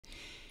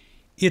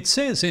It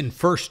says in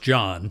 1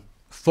 John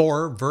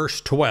 4,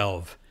 verse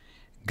 12,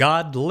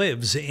 God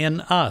lives in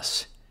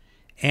us,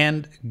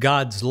 and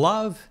God's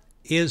love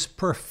is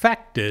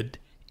perfected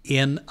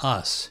in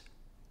us.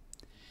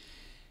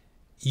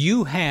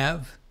 You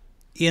have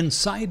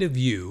inside of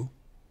you,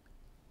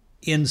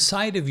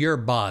 inside of your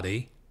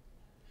body,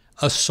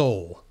 a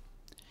soul.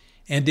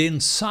 And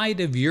inside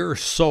of your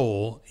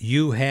soul,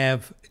 you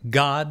have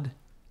God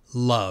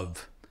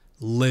love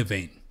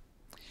living,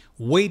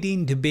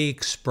 waiting to be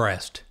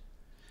expressed,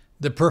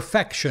 the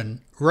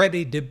perfection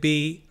ready to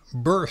be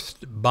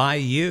birthed by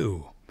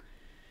you.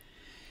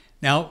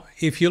 Now,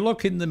 if you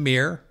look in the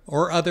mirror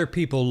or other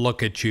people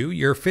look at you,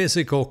 your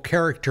physical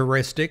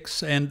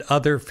characteristics and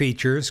other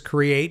features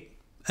create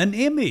an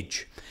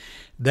image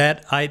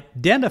that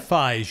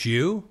identifies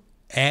you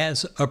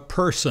as a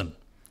person.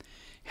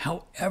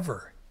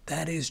 However,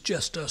 that is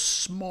just a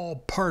small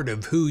part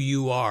of who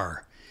you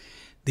are.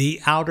 The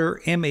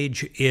outer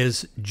image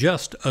is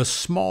just a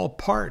small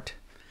part.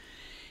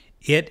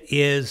 It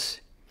is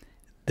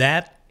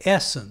that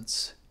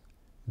essence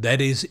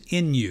that is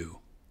in you,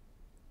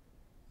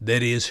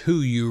 that is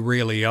who you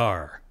really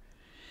are,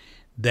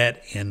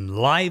 that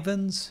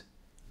enlivens,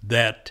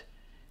 that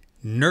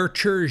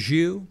nurtures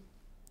you.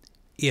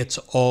 It's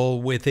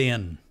all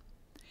within.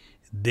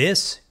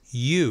 This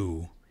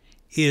you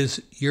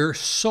is your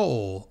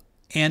soul,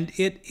 and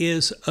it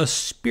is a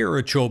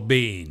spiritual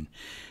being,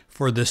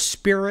 for the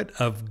Spirit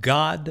of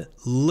God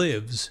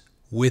lives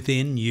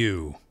within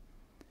you.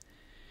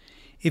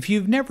 If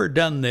you've never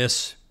done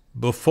this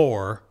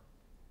before,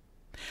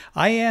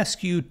 I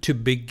ask you to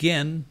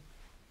begin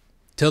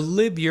to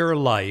live your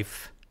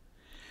life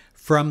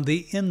from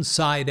the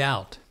inside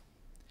out.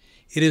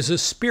 It is a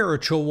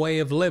spiritual way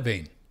of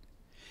living.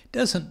 It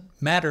doesn't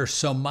matter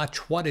so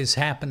much what is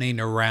happening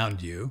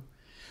around you,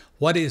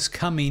 what is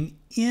coming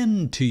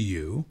into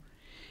you.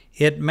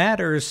 It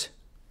matters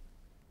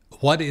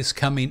what is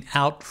coming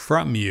out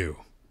from you.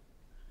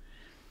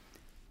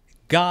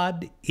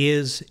 God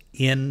is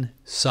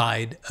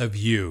inside of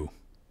you,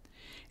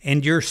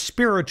 and your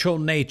spiritual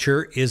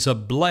nature is a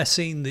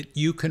blessing that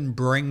you can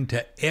bring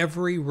to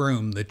every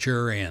room that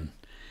you're in.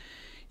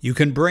 You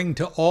can bring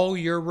to all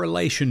your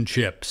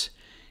relationships,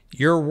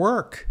 your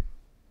work,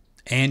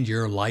 and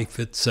your life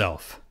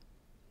itself.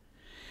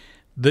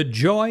 The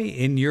joy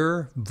in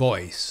your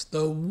voice,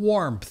 the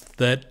warmth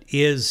that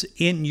is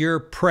in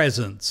your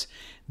presence,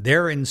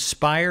 they're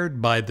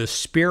inspired by the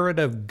Spirit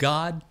of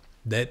God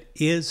that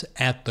is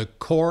at the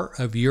core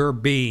of your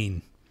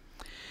being.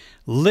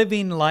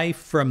 Living life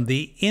from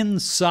the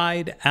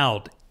inside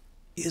out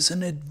is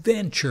an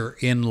adventure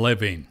in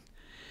living.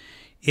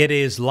 It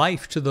is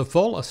life to the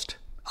fullest,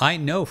 I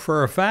know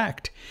for a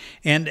fact.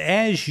 And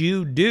as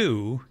you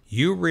do,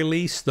 you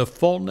release the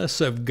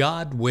fullness of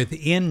God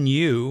within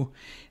you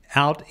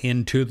out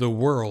into the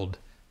world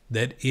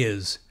that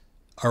is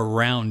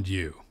around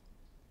you.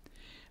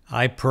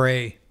 I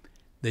pray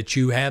that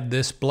you have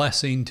this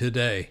blessing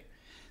today,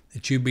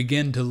 that you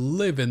begin to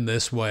live in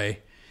this way,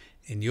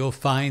 and you'll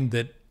find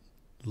that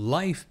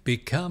life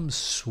becomes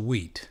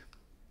sweet.